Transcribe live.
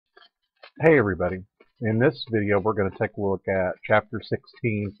Hey everybody, in this video we're going to take a look at Chapter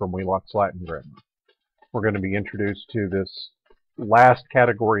 16 from Wheelock's Latin Grammar. We're going to be introduced to this last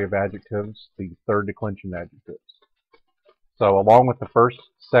category of adjectives, the third declension adjectives. So along with the first,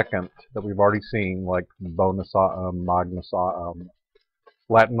 second that we've already seen, like bonus autem, magnus autem,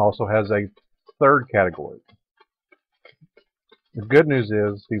 Latin also has a third category. The good news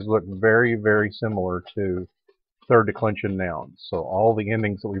is these look very, very similar to third declension nouns. So all the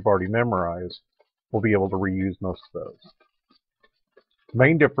endings that we've already memorized, we'll be able to reuse most of those. The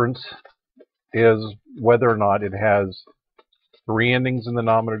main difference is whether or not it has three endings in the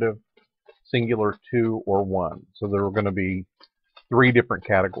nominative, singular, two, or one. So there are going to be three different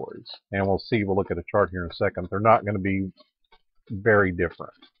categories. And we'll look at a chart here in a second. They're not going to be very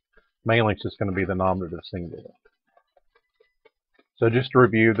different. Mainly it's just going to be the nominative singular. So just to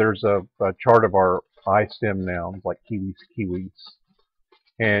review, there's a chart of our I-stem nouns like kiwis, kiwis.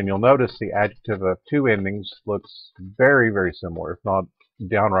 And you'll notice the adjective of two endings looks very, very similar, if not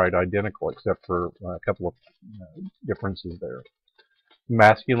downright identical, except for a couple of differences there.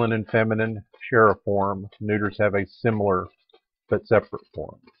 Masculine and feminine share a form. Neuters have a similar but separate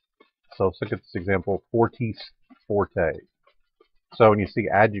form. So let's look at this example, fortis, forte. So when you see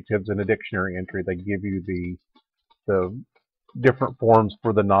adjectives in a dictionary entry, they give you the different forms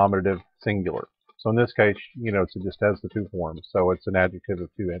for the nominative singular. So in this case, you know, it just has the two forms, so it's an adjective of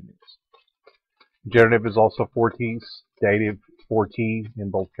two endings. Genitive is also fortis, dative forti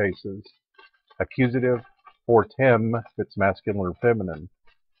in both cases. Accusative fortem if it's masculine or feminine,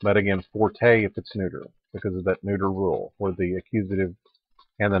 but again forte if it's neuter, because of that neuter rule where the accusative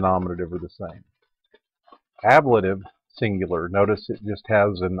and the nominative are the same. Ablative singular, notice it just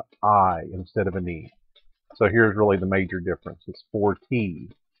has an I instead of an E. So here's really the major difference. It's forti,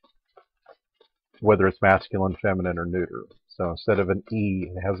 whether it's masculine, feminine, or neuter. So instead of an E,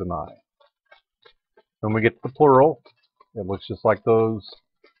 it has an I. When we get to the plural, it looks just like those,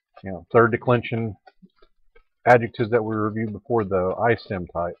 third declension adjectives that we reviewed before, the I-stem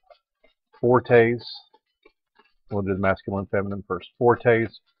type. Fortes, we'll do the masculine, feminine first.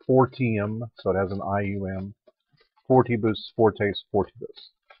 Fortes, fortium, so it has an I-U-M. Fortibus, fortes, fortibus.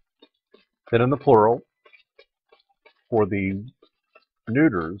 Then in the plural, for the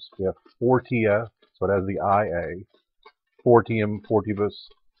neuters, we have fortia, so it has the IA, fortium, fortibus,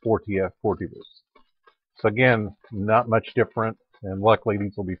 fortia, fortibus. So again, not much different, and luckily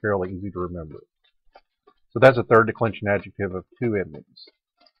these will be fairly easy to remember. So that's a third declension adjective of two endings.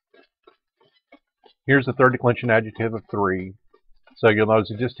 Here's a third declension adjective of three. So you'll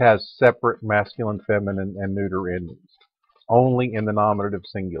notice it just has separate masculine, feminine, and neuter endings, only in the nominative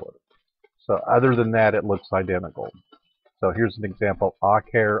singular. So other than that, it looks identical. So here's an example,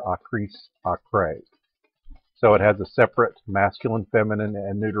 acer, acris, acre. So it has a separate masculine, feminine,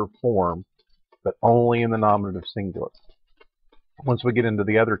 and neuter form, but only in the nominative singular. Once we get into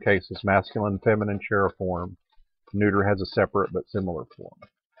the other cases, masculine and feminine share a form. Neuter has a separate but similar form.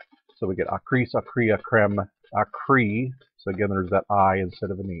 So we get acris, acria, creme, acri. So again, there's that I instead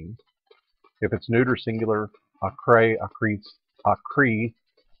of an E. If it's neuter singular, acre, acris, acri,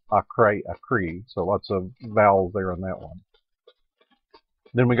 acre, acri. So lots of vowels there on that one.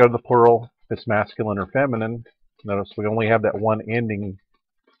 Then we go to the plural. If it's masculine or feminine, notice we only have that one ending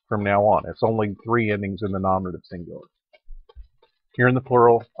from now on. It's only three endings in the nominative singular. Here in the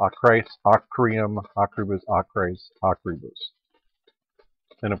plural, acres, acrium, acribus, acres, acribus.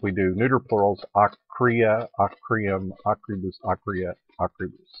 And if we do neuter plurals, acria, acrium, acribus, acria,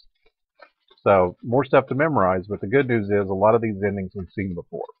 acribus. So more stuff to memorize, but the good news is a lot of these endings we've seen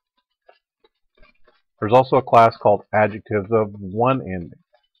before. There's also a class called adjectives of one ending.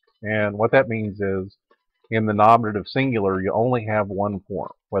 And what that means is in the nominative singular, you only have one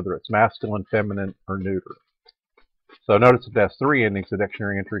form, whether it's masculine, feminine, or neuter. So notice if that's three endings, the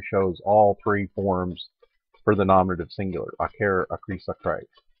dictionary entry shows all three forms for the nominative singular, acer, acris, acre.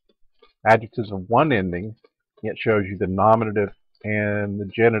 Adjectives of one ending, it shows you the nominative and the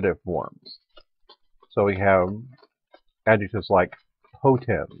genitive forms. So we have adjectives like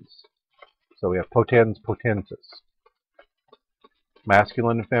potens. So we have potens, potentis.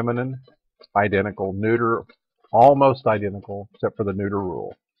 Masculine and feminine, identical. Neuter, almost identical, except for the neuter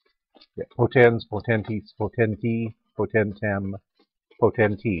rule. Potens, potentis, potenti, potentem,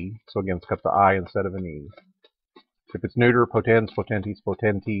 potenti. So again, it's got the I instead of an E. If it's neuter, potens, potentis,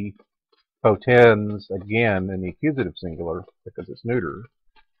 potenti. Potens, again, in the accusative singular, because it's neuter,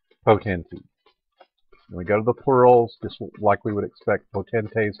 potenti. And we go to the plurals, just like we would expect,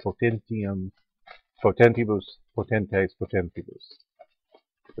 potentes, potentium, potentibus, potentes, potentibus.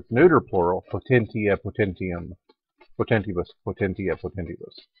 If it's neuter plural, potentia, potentium, potentibus, potentia,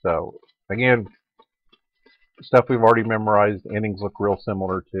 potentibus. So Again, stuff we've already memorized. Endings look real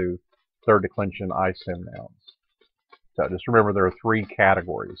similar to third declension I-stem nouns. So just remember there are three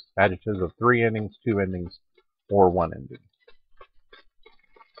categories. Adjectives of 3 endings, 2 endings, or 1 ending.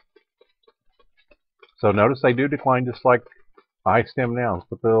 So notice they do decline just like I-stem nouns,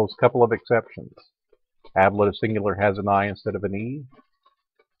 with those couple of exceptions. Ablative singular has an I instead of an E.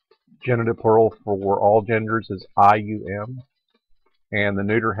 Genitive plural for all genders is IUM. And the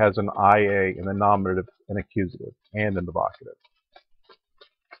neuter has an IA in the nominative and accusative, and in the vocative.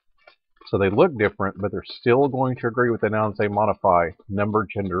 So they look different, but they're still going to agree with the nouns they modify, number,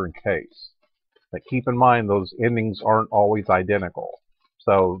 gender, and case. But keep in mind those endings aren't always identical.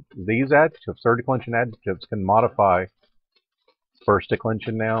 So these adjectives, third declension adjectives, can modify first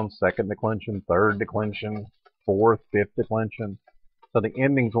declension nouns, second declension, third declension, fourth, fifth declension. So the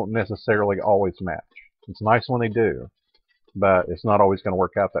endings won't necessarily always match. It's nice when they do, but it's not always going to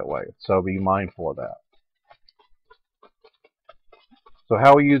work out that way. So be mindful of that. So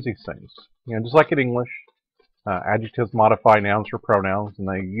how we use these things? Just like in English, adjectives modify nouns or pronouns, and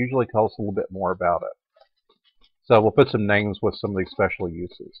they usually tell us a little bit more about it. So we'll put some names with some of these special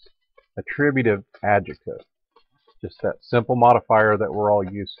uses. Attributive adjective, just that simple modifier that we're all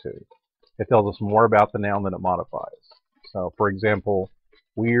used to. It tells us more about the noun than it modifies. So for example,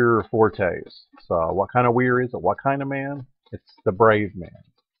 vir fortes. So what kind of vir is it? What kind of man? It's the brave man.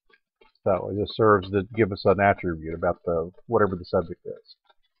 So it just serves to give us an attribute about whatever the subject is.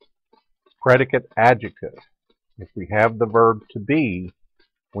 Predicate adjective. If we have the verb to be,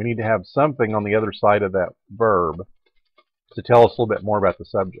 we need to have something on the other side of that verb to tell us a little bit more about the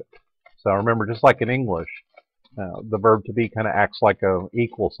subject. So remember, just like in English, the verb to be kind of acts like an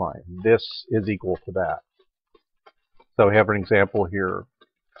equal sign. This is equal to that. So we have an example here.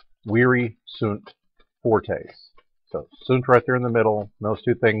 Viri sunt fortes. So sunt right there in the middle. Those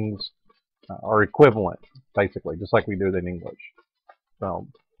two things are equivalent, basically, just like we do it in English. So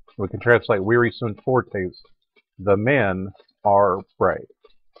we can translate viri sunt fortes. The men are brave.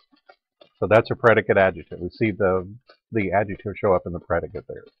 So that's a predicate adjective. We see the adjective show up in the predicate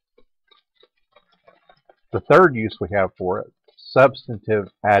there. The third use we have for it, substantive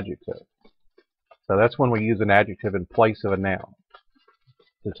adjective. So that's when we use an adjective in place of a noun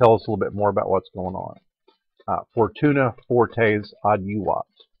to tell us a little bit more about what's going on. Fortuna fortes adiuvat.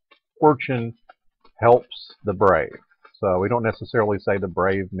 Fortune helps the brave. So we don't necessarily say the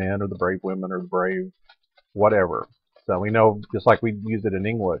brave men or the brave women or the brave whatever. So we know, just like we use it in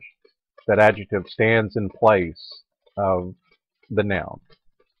English, that adjective stands in place of the noun.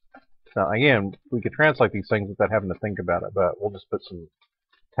 Now again, we could translate these things without having to think about it, but we'll just put some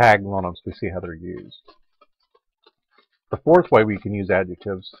tags on them so we see how they're used. The fourth way we can use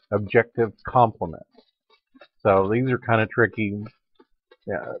adjectives, objective complement. So these are kind of tricky.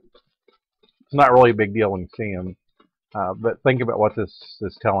 Yeah, it's not really a big deal when you see them, but think about what this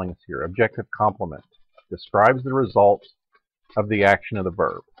is telling us here. Objective complement describes the result of the action of the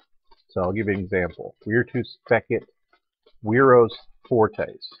verb. So I'll give you an example. Virtus fecit viros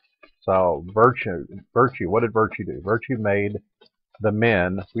fortes. So virtue. What did virtue do? Virtue made the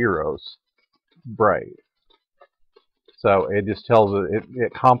men, viros, brave. So it just tells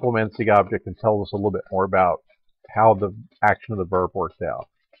it complements the object and tells us a little bit more about how the action of the verb worked out.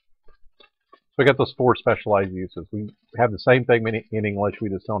 So we got those 4 specialized uses. We have the same thing in English. We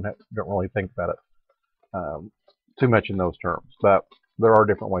just don't really think about it too much in those terms. But there are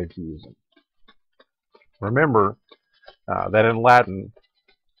different ways to use them. Remember that in Latin,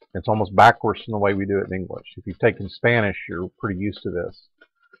 it's almost backwards from the way we do it in English. If you've taken Spanish, you're pretty used to this.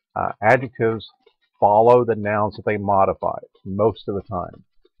 Adjectives follow the nouns that they modify most of the time.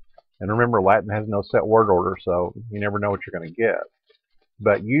 And remember, Latin has no set word order, so you never know what you're going to get.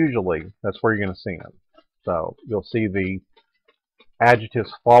 But usually, that's where you're going to see them. So you'll see the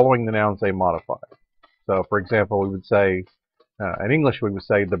adjectives following the nouns they modify. So, for example, we would say, in English, we would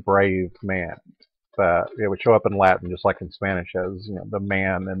say the brave man. But it would show up in Latin, just like in Spanish, as the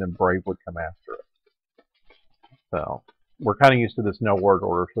man, and then brave would come after it. So we're kind of used to this no word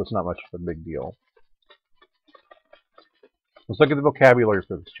order, so it's not much of a big deal. Let's look at the vocabulary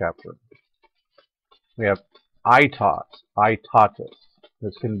for this chapter. We have aitas, aitatus.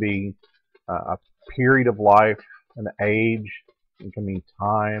 This can be a period of life, an age. It can mean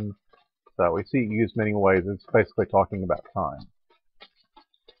time. So we see it used many ways. It's basically talking about time.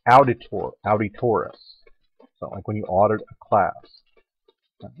 Auditor, auditoris. So like when you audit a class.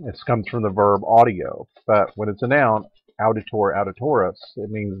 This comes from the verb audio, but when it's a noun, auditor, auditoris, it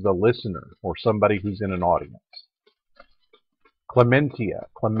means the listener or somebody who's in an audience. Clementia,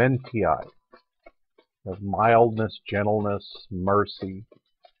 clementiae, of mildness, gentleness, mercy.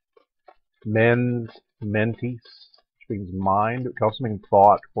 Mens, mentis, which means mind. It can also mean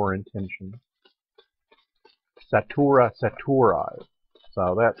thought or intention. Satura, saturi.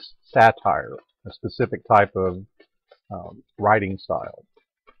 So that's satire, a specific type of writing style.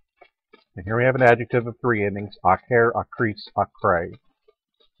 And here we have an adjective of three endings, acer, acris, acre.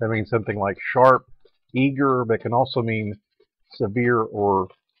 That means something like sharp, eager, but can also mean severe or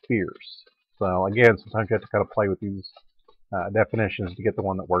fierce. So again, sometimes you have to kind of play with these definitions to get the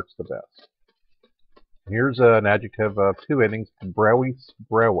one that works the best. Here's an adjective of two endings, brevis,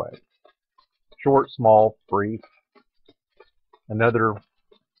 brewe. Short, small, brief. Another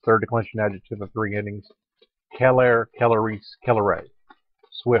third declension adjective of three endings, celer, celeris, celere.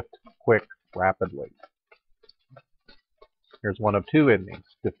 Swift, quick, rapidly. Here's one of two endings,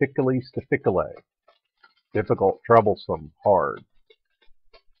 difficilis, difficile. Difficult, troublesome, hard.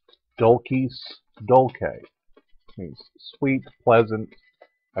 Dulcis, dulce. Means sweet, pleasant,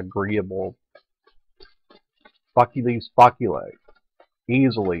 agreeable. Faculis, facile.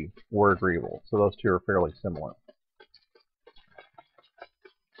 Easily or agreeable. So those two are fairly similar.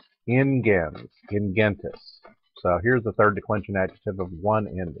 Ingens, ingentis. So here's the third declension adjective of one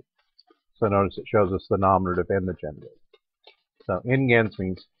ending. So notice it shows us the nominative and the genitive. So ingens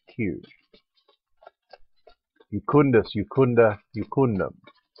means huge. Jucundus, jucunda, jucundum.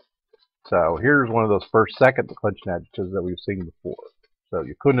 So here's one of those first, second declension adjectives that we've seen before. So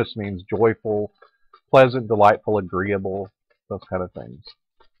jucundus means joyful, pleasant, delightful, agreeable, those kind of things.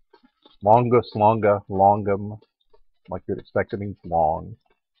 Longus, longa, longum, like you'd expect, it means long.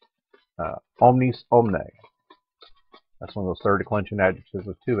 Omnis, omne. That's one of those third declension adjectives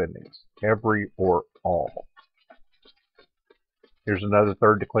with two endings, every or all. Here's another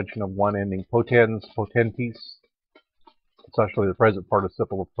third declension of one ending, potens, potentis. It's actually the present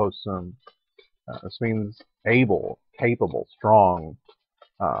participle of possum. This means able, capable, strong,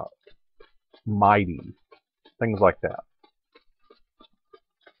 mighty, things like that.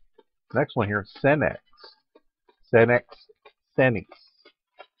 Next one here, senex. Senex, senis.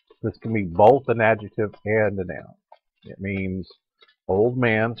 This can be both an adjective and a noun. It means old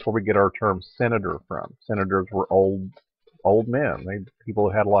man. That's where we get our term senator from. Senators were old men. People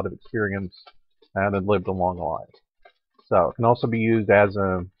who had a lot of experience and had lived a long life. So it can also be used as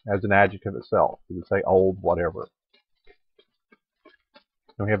an adjective itself. You would say old, whatever.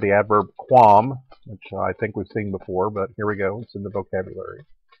 Then we have the adverb quam, which I think we've seen before, but here we go. It's in the vocabulary.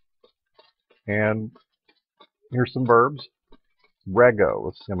 And here's some verbs. Rego,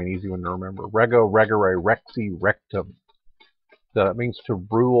 this is going to be an easy one to remember. Rego, regere, rexi, rectum. So it means to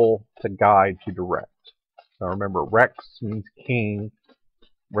rule, to guide, to direct. So remember, rex means king,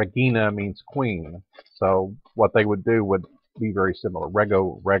 regina means queen. So what they would do would be very similar.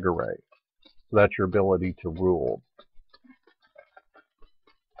 Rego, regere. So that's your ability to rule.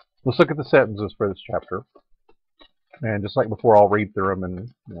 Let's look at the sentences for this chapter. And just like before, I'll read through them, and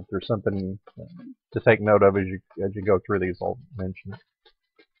if there's something to take note of as you go through these, I'll mention it.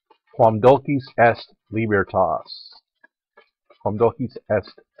 Quam dulcis est libertas. Quam dulcis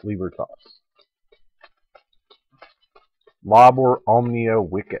est libertas. Labor omnia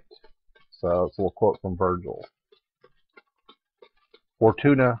vicit. So it's a little quote from Virgil.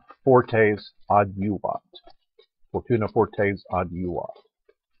 Fortuna fortes adiuvat. Fortuna fortes adiuvat.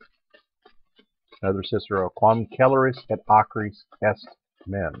 Another Cicero, quam celeris et acris est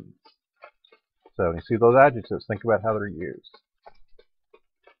mens. So you see those adjectives, think about how they're used.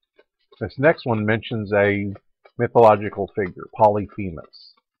 This next one mentions a mythological figure,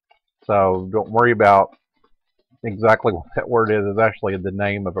 Polyphemus. So don't worry about exactly what that word is. It's actually the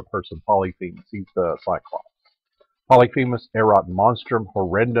name of a person, Polyphemus. He's the Cyclops. Polyphemus erat monstrum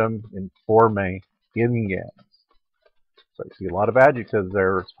horrendum informe ingens. So you see a lot of adjectives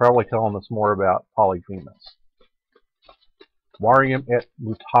there. It's probably telling us more about Polyphemus. Varium et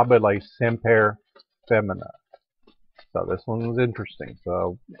mutabile semper femina. So this one was interesting,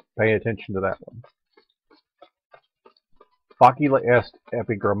 so pay attention to that one. Facile est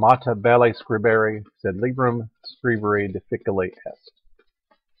epigrammata belle scribere, sed librum scribere difficile est.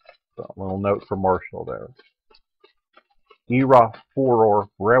 So a little note from Marshall there. Ira furor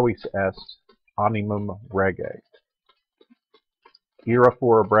brevis est animum rege. Ira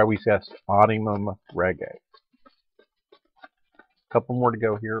furor brevis est animum rege. A couple more to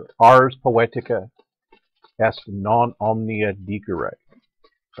go here. Ars poetica est non omnia dicere.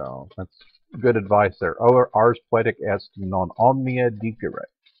 So that's good advice there. Ars poetic est non omnia dicere.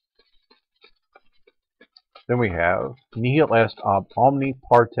 Then we have nihil est ab omni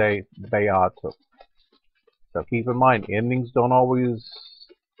parte beatum. So keep in mind, endings don't always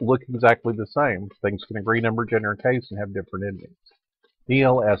look exactly the same. Things can agree, number, gender, and case and have different endings.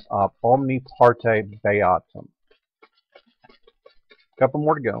 Nihil est ab omni parte beatum. Couple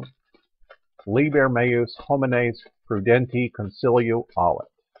more to go. Liber meus homines prudenti concilio olet.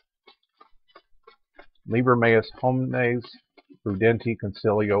 Liber meus homines prudenti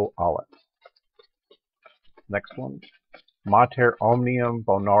concilio olet. Next one. Mater omnium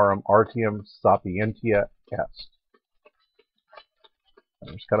bonarum artium sapientia est.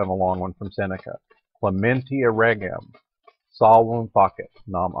 There's kind of a long one from Seneca. Clementia regem, salvum facet,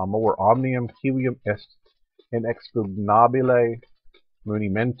 nam amor omnium civium est inexpugnabile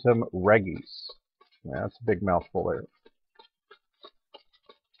munimentum regis. Yeah, that's a big mouthful there.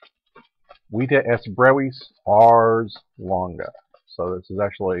 Vita est brevis, ars longa. So this is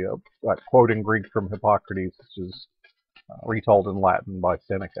actually a quote in Greek from Hippocrates, which is retold in Latin by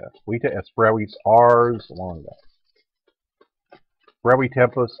Seneca. Vita est brevis, ars longa. Brevi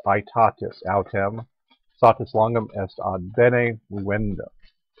tempus aetatis autem, satis longum est ad bene vivendum.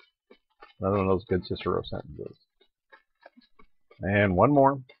 Another one of those good Cicero sentences. And one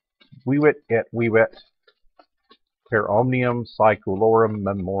more. Vivit et vivet per omnium saeculorum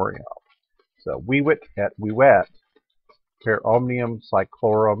memoriam. So vivit et vivet per omnium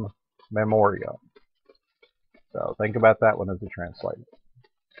saeculorum memoriam. So think about that one as a translator.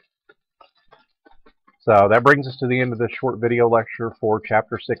 So that brings us to the end of this short video lecture for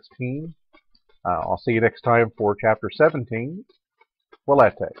Chapter 16. I'll see you next time for Chapter 17,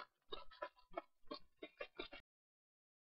 Volete.